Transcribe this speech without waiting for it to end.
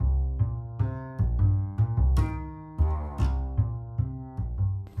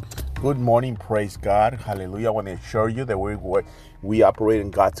Good morning, praise God, hallelujah. I want to assure you that we operate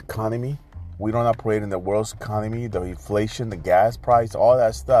in God's economy. We don't operate in the world's economy, the inflation, the gas price, all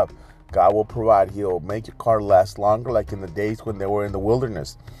that stuff. God will provide. He'll make your car last longer, like in the days when they were in the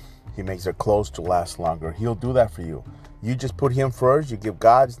wilderness. He makes their clothes to last longer. He'll do that for you. You just put Him first. You give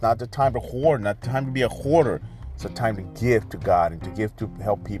God. It's not the time to hoard, not the time to be a hoarder. It's a time to give to God and to give to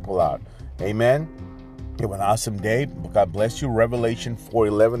help people out. Amen. You have an awesome day. God bless you. Revelation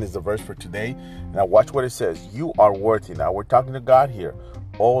 4:11 is the verse for today. Now watch what it says. You are worthy. Now we're talking to God here.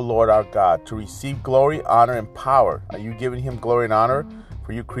 Oh Lord our God, to receive glory, honor, and power. Are you giving Him glory and honor?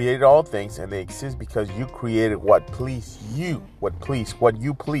 For you created all things, and they exist because you created what pleased you. What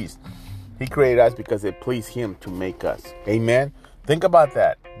you pleased. He created us because it pleased Him to make us. Amen. Think about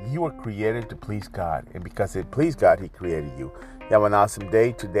that. You were created to please God, and because it pleased God, He created you. You have an awesome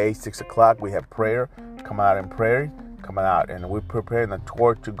day. Today, 6 o'clock, we have prayer. Come out in prayer. Come out. And we're preparing a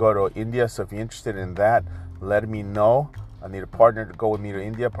tour to go to India. So if you're interested in that, let me know. I need a partner to go with me to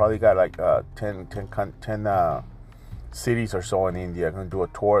India. Probably got like 10 cities or so in India. I'm going to do a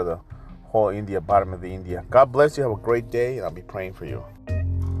tour of the whole India, bottom of the India. God bless you. Have a great day, and I'll be praying for you.